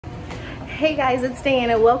Hey guys, it's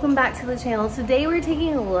Diana. Welcome back to the channel. Today we're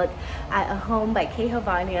taking a look at a home by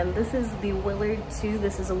Hovnanian. This is the Willard II.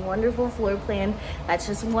 This is a wonderful floor plan that's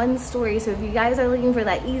just one story. So if you guys are looking for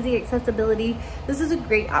that easy accessibility, this is a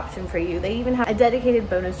great option for you. They even have a dedicated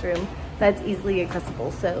bonus room that's easily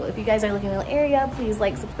accessible. So if you guys are looking in the area, please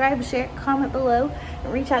like, subscribe, share, comment below,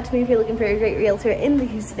 and reach out to me if you're looking for a great realtor in the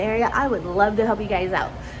Houston area. I would love to help you guys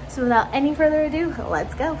out. So without any further ado,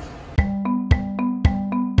 let's go.